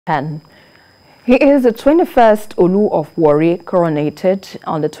10. He is the 21st Olu of Warri, coronated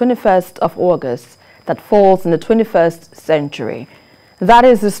on the 21st of August, that falls in the 21st century. That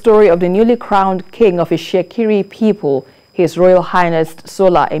is the story of the newly crowned king of Ishekiri people, His Royal Highness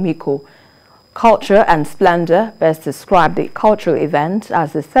Tshola Emiko. Culture and splendor best describe the cultural event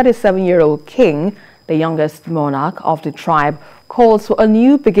as the 37-year-old king, the youngest monarch of the tribe, calls for a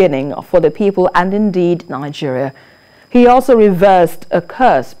new beginning for the people and indeed Nigeria. He also reversed a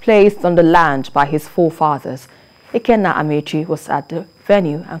curse placed on the land by his forefathers. Ikenna Amechi was at the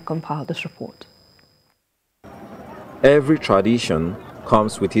venue and compiled this report. Every tradition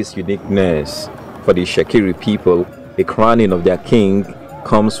comes with its uniqueness. For the Ishekiri people, the crowning of their king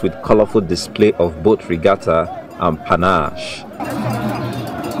comes with colorful display of both regatta and panache.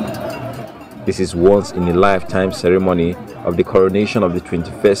 This is once in a lifetime ceremony of the coronation of the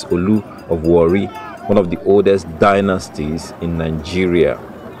 21st Olu of Warri, one of the oldest dynasties in Nigeria.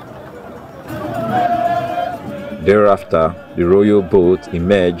 Thereafter, the royal boat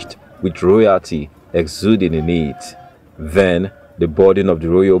emerged with royalty exuding in it. Then, the boarding of the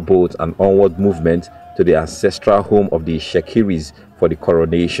royal boat and onward movement to the ancestral home of the Ishekiris for the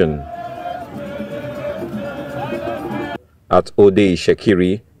coronation. At Ode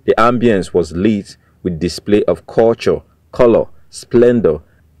Ishekiri, the ambience was lit with display of culture, color, splendor,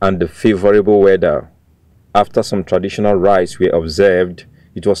 and the favorable weather. After some traditional rites were observed,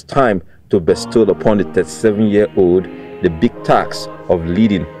 it was time to bestow upon the 37-year-old the big task of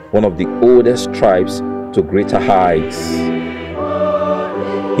leading one of the oldest tribes to greater heights.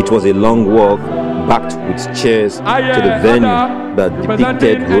 It was a long walk backed with chairs to the venue that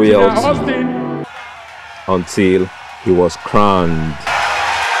depicted royalty until he was crowned.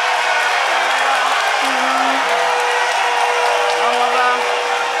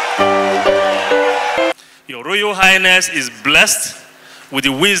 Your Royal Highness is blessed with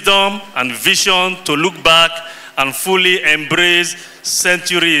the wisdom and vision to look back and fully embrace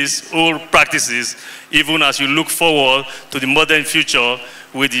centuries-old practices, even as you look forward to the modern future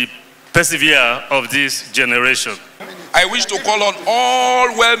with the persevere of this generation. I wish to call on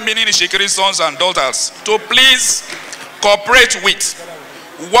all well-meaning Ishekiri sons and daughters to please cooperate with,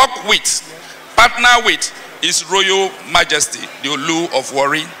 work with, partner with His Royal Majesty, the Olu of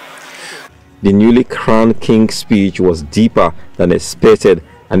Warri. The newly crowned king's speech was deeper than expected,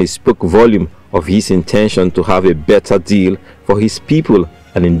 and it spoke volume of his intention to have a better deal for his people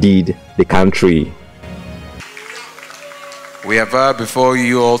and indeed the country. We aver before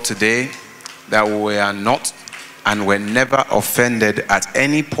you all today that we are not and were never offended at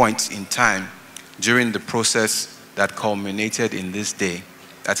any point in time during the process that culminated in this day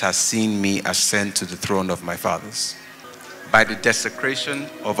that has seen me ascend to the throne of my fathers. By the desecration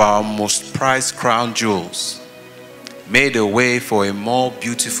of our most prized crown jewels, made a way for a more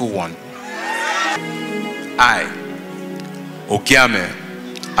beautiful one. I, Ogiame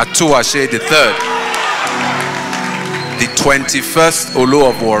Atuwatse III, the 21st Olu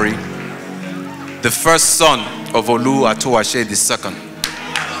of Warri, the first son of Olu Atuwatse II,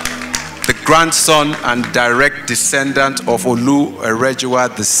 the grandson and direct descendant of Olu Erejuwa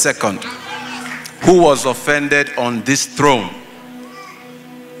II, who was offended on this throne,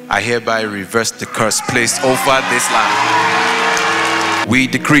 I hereby reverse the curse placed over this land. We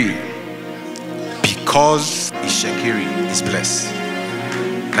decree, because Ishekiri is blessed,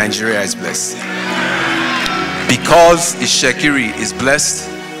 Nigeria is blessed. Because Ishekiri is blessed,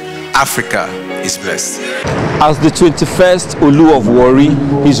 Africa is blessed. As the 21st Olu of Warri,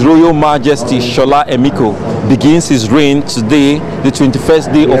 His Royal Majesty Tshola Emiko begins his reign today, the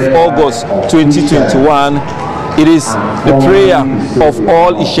 21st day of August 2021, it is the prayer of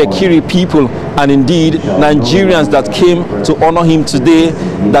all Ishekiri people and indeed Nigerians that came to honor him today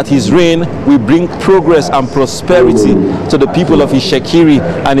that his reign will bring progress and prosperity to the people of Ishekiri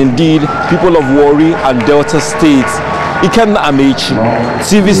and indeed people of Warri and Delta states. Ikenna Amechi,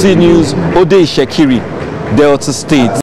 TVC News, Ode Ishekiri, Delta State.